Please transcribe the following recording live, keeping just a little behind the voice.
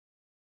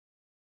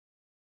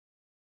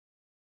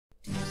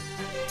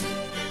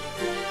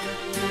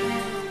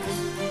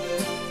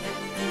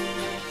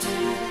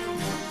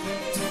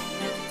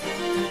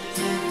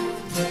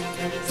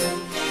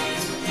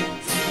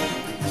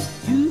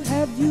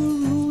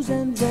rules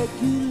and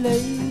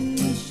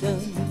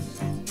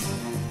regulations.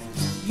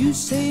 You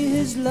say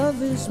his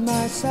love is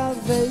my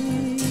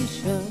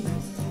salvation,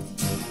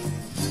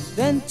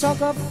 then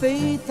talk of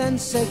faith and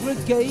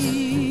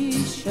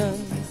segregation.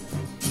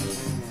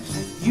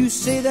 You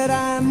say that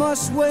I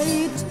must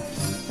wait,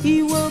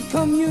 he will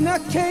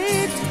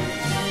communicate.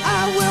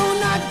 I will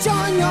not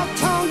join your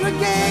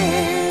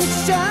congregation.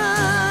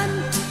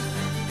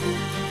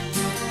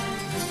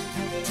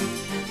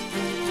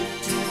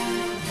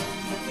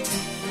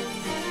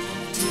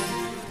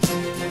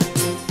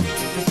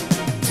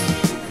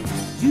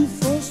 You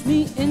force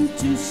me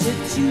into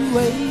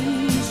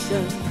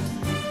situations,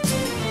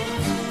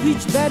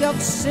 each bed of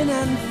sin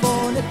and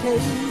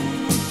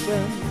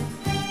fornication.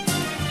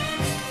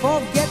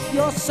 Forget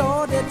your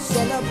sordid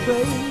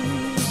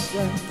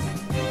celebrations.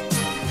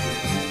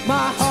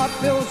 My heart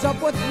fills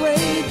up with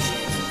rage.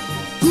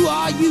 Who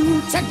are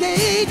you to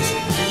gauge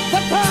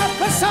the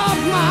purpose of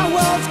my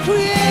world's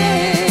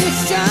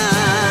creation?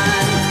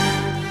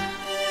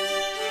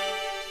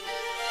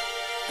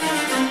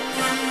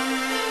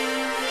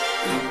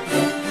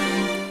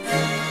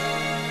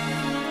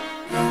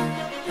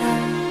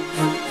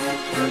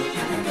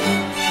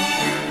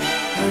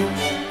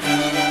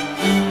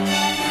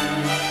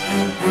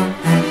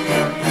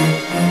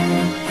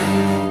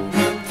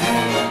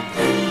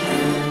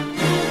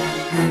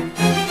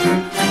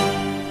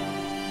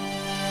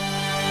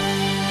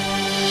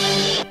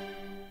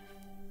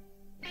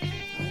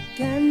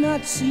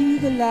 Cannot see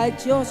the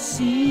light you're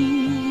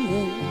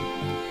seeing.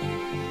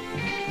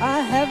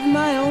 I have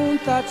my own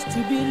thoughts to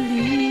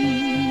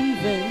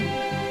believe in.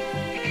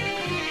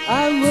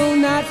 I will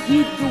not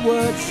heed the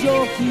words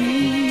you're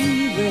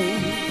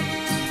hearing.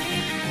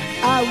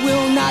 I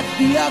will not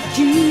be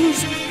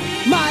accused,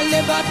 my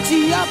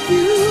liberty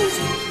abused.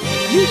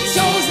 You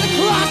chose the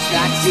cross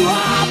that you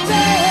are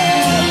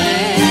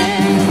bearing.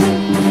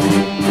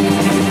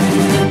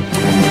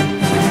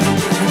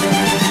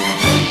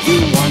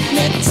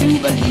 To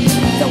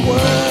believe the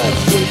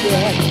words you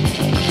get,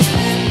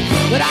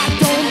 but I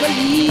don't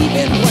believe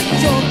in what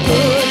your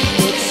good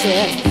book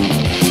said.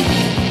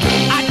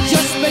 I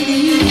just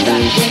believe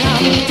that when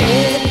I'm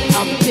dead,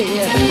 I'm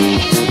dead.